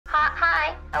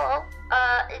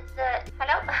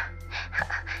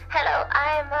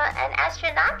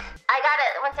Catstronaut. I got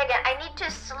it. One second. I need to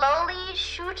slowly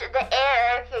shoot the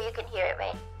air. Here, you can hear it,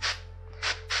 right?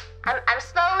 I'm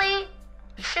slowly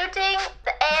shooting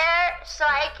the air so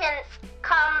I can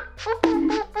come. Boop, boop,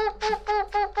 boop, boop, boop,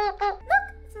 boop, boop, boop, boop. Look,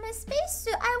 it's my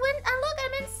spacesuit. Look,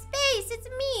 I'm in space. It's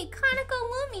me, Kaneko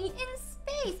Lumi, in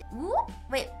space. Whoop.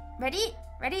 Wait, ready?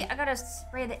 Ready? I gotta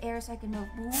spray the air so I can move.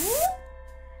 Whoop.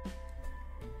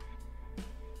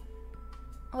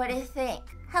 What do you think?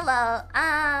 Hello.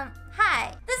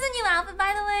 Hi. This is a new outfit,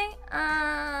 by the way.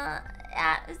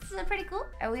 Yeah, this is pretty cool.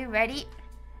 Are we ready?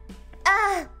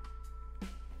 Hi.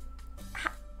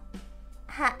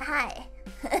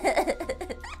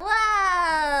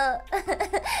 Wow.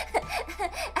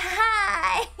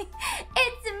 Hi.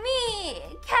 It's me,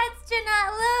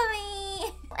 Catstronaut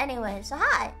Lumi. Anyway, so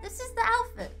hi. This is the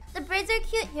outfit. The braids are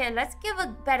cute. Here, let's give a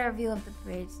better view of the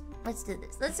braids. Let's do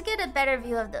this. Let's get a better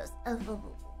view of those.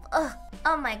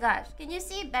 Oh my gosh. Can you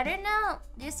see better now?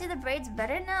 Do you see the braids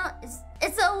better now?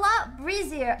 It's a lot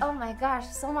breezier. Oh my gosh.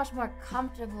 So much more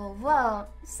comfortable. Whoa.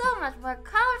 So much more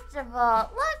comfortable.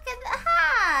 Look at the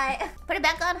hi. Put it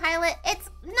back on, highlight. It's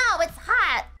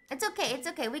hot. It's okay. It's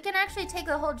okay. We can actually take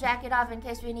the whole jacket off in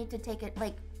case we need to take it,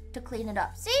 like, to clean it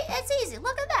up. See? It's easy.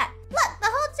 Look at that. Look, the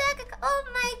whole jacket. Oh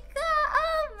my god.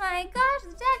 Oh my gosh.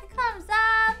 The jacket comes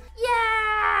off.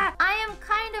 Yeah. I am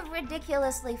kind of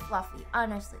ridiculously fluffy,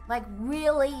 honestly. Like,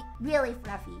 really, really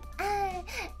fluffy.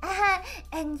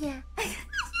 And yeah.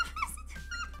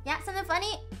 Yeah, something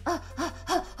funny?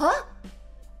 Huh?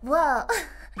 Whoa.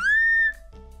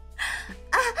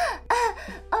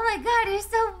 Oh my god, you're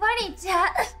so funny,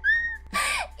 chat.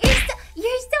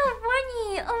 You're so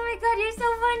funny. Oh my god, you're so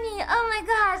funny. Oh my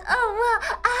gosh. Oh wow.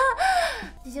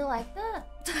 Did you like that?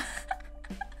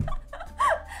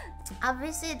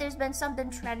 Obviously, there's been something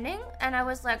trending, and I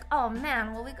was like, oh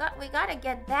man, well we gotta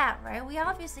get that, right? We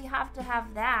obviously have to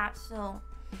have that. So,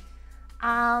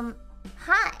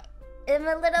 hi. I'm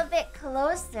a little bit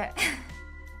closer.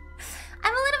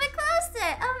 I'm a little bit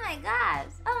closer. Oh my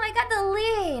gosh. Oh my god, the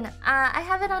lean. I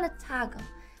have it on a toggle.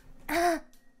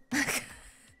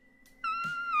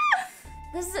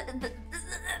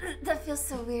 That feels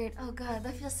so weird. Oh god,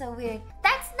 that feels so weird.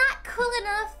 That's not cool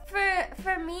enough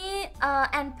for me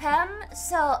and Pem.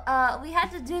 So we had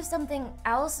to do something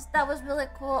else that was really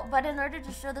cool. But in order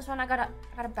to show this one, I gotta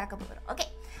back up a little. Okay,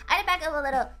 I had to back up a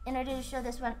little in order to show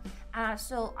this one.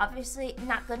 So obviously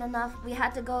not good enough. We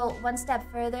had to go one step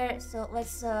further. So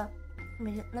let's let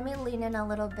me lean in a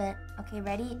little bit. Okay,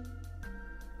 ready?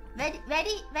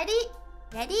 Ready?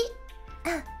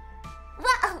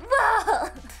 Whoa!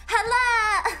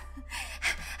 Hello!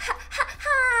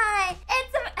 Hi!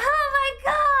 It's oh my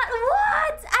god!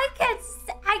 What?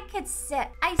 I can sit.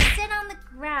 I sit on the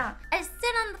ground. I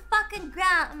sit on the fucking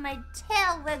ground and my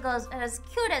tail wiggles and it's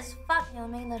cute as fuck. You know,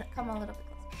 let it come a little bit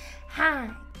closer. Hi.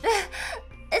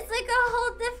 It's like a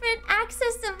whole different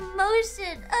axis of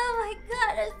motion. Oh my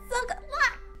god, it's so good.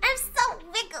 I'm so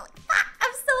wiggly.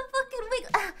 I'm so fucking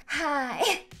wiggly.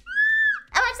 Hi.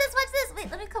 Watch this. Wait,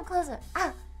 let me come closer.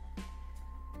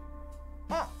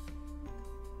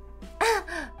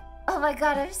 Oh my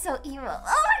god, I'm so evil.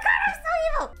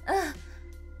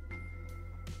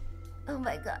 Oh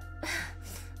my god.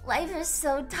 Life is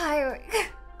so tiring.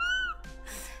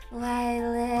 Why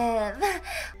live?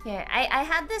 Here, I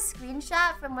had this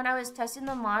screenshot from when I was testing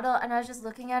the model and I was just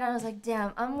looking at it and I was like,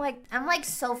 damn, I'm like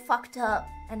so fucked up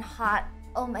and hot.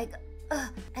 Oh my god.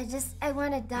 I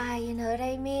want to die, you know what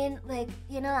I mean? Like,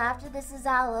 you know, after this is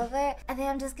all over, I think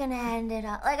I'm just gonna end it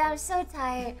all. Like, I'm so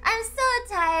tired. I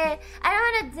don't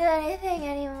want to do anything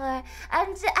anymore.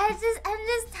 I'm just tired,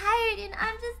 you know?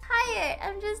 I'm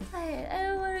just tired. I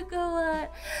don't want to go on.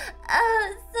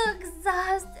 Oh, it's so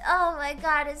exhausting. Oh my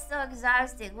god, it's so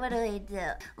exhausting. What do we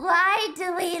do? Why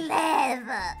do we live?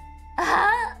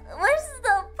 Huh? What's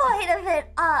the point of it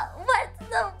all? What's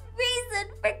the reason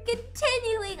for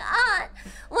continuing on?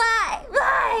 Why?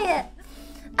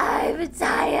 I'm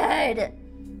tired.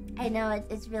 I know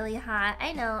it's really hot.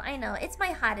 I know. It's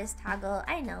my hottest toggle.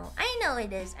 I know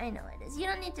it is. You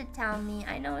don't need to tell me.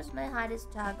 I know it's my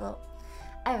hottest toggle.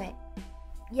 Alright.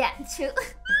 Yeah, true.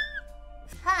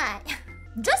 Hi.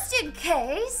 Just in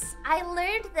case, I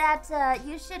learned that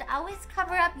you should always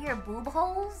cover up your boob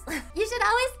holes. You should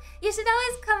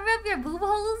always cover up your boob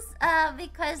holes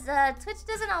because Twitch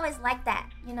doesn't always like that,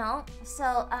 you know.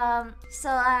 So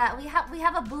we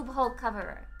have a boob hole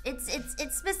coverer. It's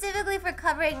specifically for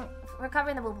covering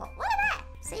the boob hole. Look at that.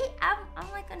 See, I'm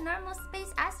like a normal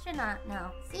space astronaut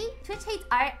now. See, Twitch hates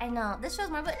art. I know this shows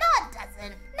more, but no, it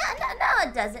doesn't. No,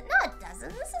 it doesn't. No, it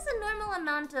doesn't. This is a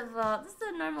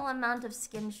normal amount of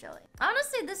skin showing.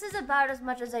 Honestly, this is about as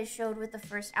much as I showed with the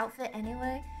first outfit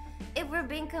anyway. If we're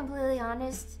being completely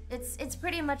honest, it's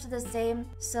pretty much the same.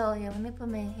 So yeah, let me put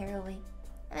my hair away.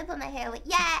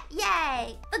 Yeah,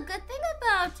 yay! The good thing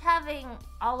about having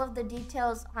all of the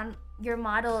details on your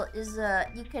model is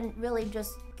you can really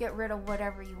just get rid of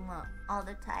whatever you want all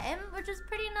the time, which is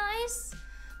pretty nice.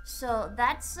 So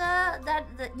that's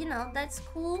you know, that's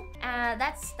cool.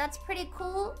 That's pretty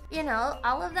cool. You know,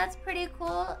 all of that's pretty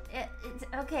cool. It's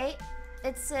okay.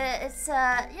 It's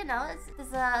you know,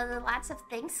 there's lots of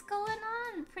things going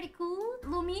on. Pretty cool.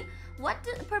 Lumi, what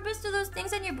purpose do those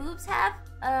things on your boobs have?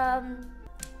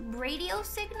 Radio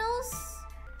signals?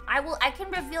 I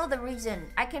can reveal the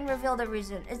reason.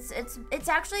 It's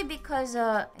actually because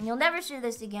and you'll never see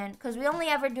this again, because we only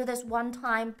ever do this one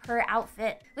time per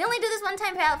outfit. The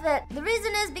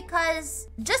reason is because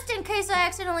just in case I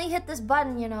accidentally hit this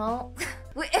button, you know,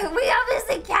 we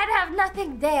obviously can't have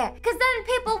nothing there, because then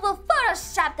people will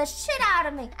Photoshop the shit out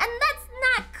of me, and that's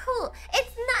not cool.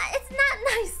 It's not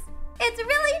nice. It's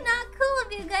really not cool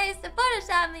of you guys to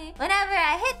Photoshop me whenever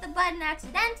I hit the button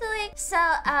accidentally. So,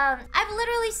 I've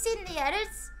literally seen the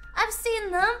edits. I've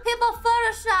seen them. People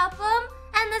Photoshop them,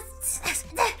 and it's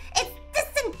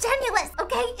disingenuous,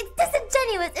 okay? It's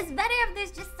disingenuous. It's better if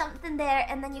there's just something there,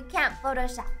 and then you can't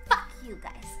Photoshop. Fuck you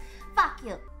guys. Fuck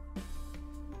you.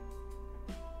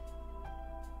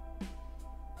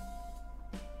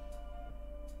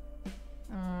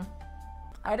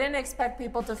 I didn't expect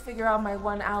people to figure out my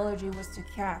one allergy was to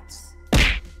cats.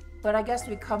 But I guess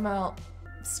we come out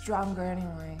stronger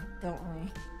anyway, don't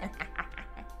we?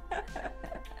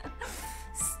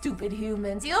 Stupid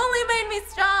humans, you only made me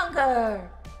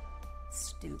stronger!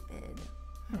 Stupid.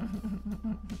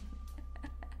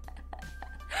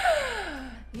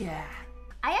 Yeah.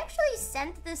 I actually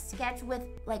sent this sketch with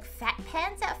like fat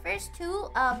pants at first too,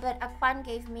 but Akwan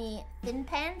gave me thin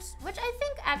pants, which I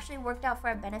think actually worked out for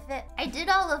our benefit. I did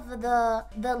all of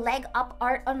the leg up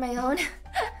art on my own.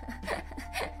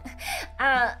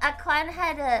 Akwan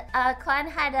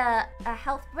had a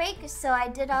health break, so I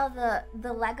did all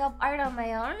the leg up art on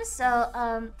my own. So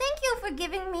thank you for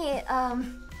giving me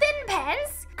thin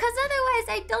pants, because otherwise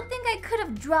I don't think I could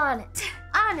have drawn it.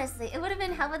 Honestly, it would have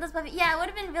been hell with this puppy. Yeah, it would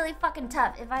have been really fucking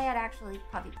tough if I had actually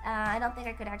puppy. I don't think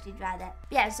I could actually draw that.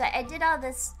 Yeah, so I did all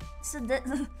this. So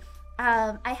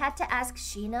I had to ask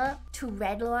Sheena to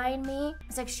redline me. I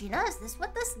was like, Sheena, is this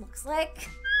what this looks like?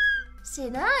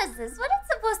 Sheena, is this what it's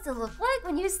supposed to look like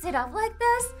when you sit up like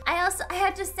this? I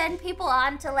had to send people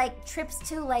on to like trips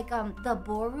to like the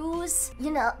Borus,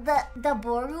 you know, the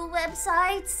Boru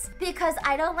websites, because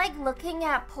I don't like looking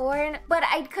at porn, but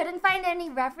I couldn't find any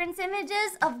reference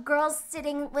images of girls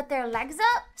sitting with their legs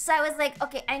up. So I was like,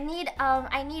 okay, I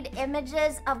need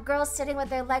images of girls sitting with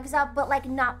their legs up, but like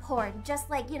not porn, just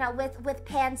like, you know, with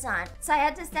pants on. So I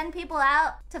had to send people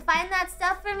out to find that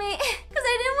stuff for me because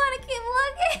I didn't want to keep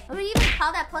looking. What do you even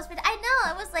call that post? But I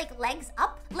know it was like legs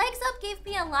up. Legs up gave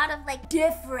me a lot of like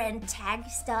different tag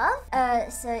stuff.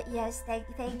 So yes, thank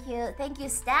you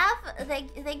staff,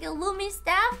 thank you Lumi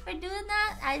staff for doing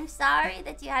that. I'm sorry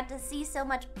that you had to see so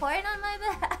much porn on my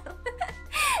behalf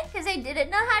because I didn't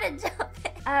know how to jump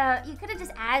it. You could have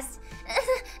just asked.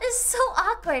 It's so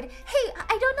awkward. Hey,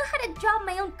 I don't know how to draw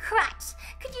my own crotch.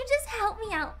 Could you just help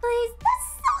me out, please? That's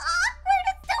so awkward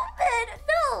and stupid.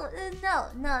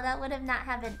 No, that would have not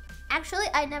happened. Actually,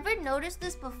 I never noticed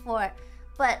this before,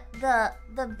 but the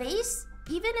base,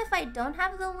 even if I don't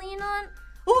have the lean on,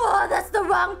 oh, that's the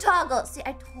wrong toggle. See,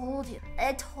 I told you.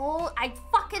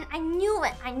 I knew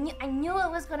it. I knew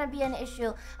it was gonna be an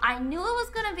issue. I knew it was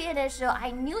gonna be an issue.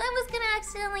 I knew I was gonna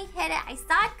accidentally hit it. I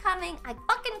saw it coming. I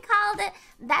fucking called it.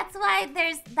 That's why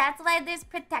there's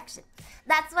protection.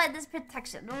 That's why there's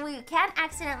protection. You can't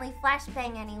accidentally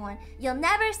flashbang anyone. You'll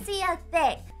never see a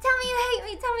thing. Tell me you hate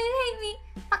me. Tell me you hate me.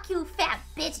 Fuck you, fat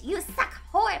bitch. You suck,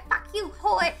 whore. Fuck you,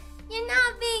 whore. You're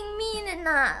not being mean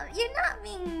enough. You're not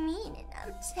being mean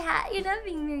enough, chat. You're not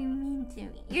being very mean to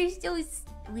me. You're so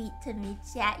sweet to me,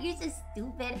 chat. You're so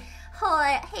stupid.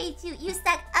 Whore, hate you. You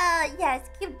suck. Yes,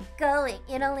 keep going.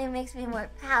 It only makes me more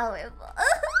powerful.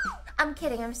 I'm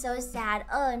kidding. I'm so sad.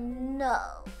 Oh, no.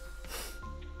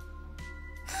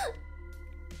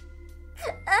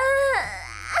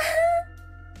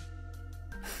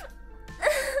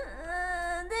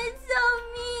 That's so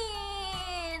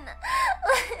mean.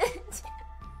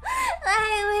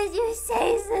 Why would you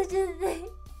say such a thing?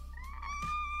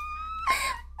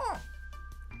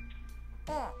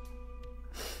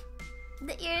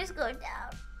 The ears go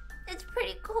down.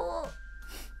 pretty cool.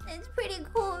 It's pretty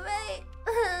cool, right?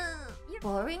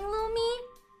 Boring Lumi?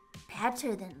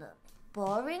 Better than Lumi.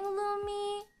 Boring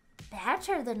Lumi?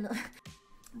 Better than Lumi.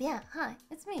 Yeah, hi,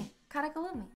 it's me, Kaneko Lumi.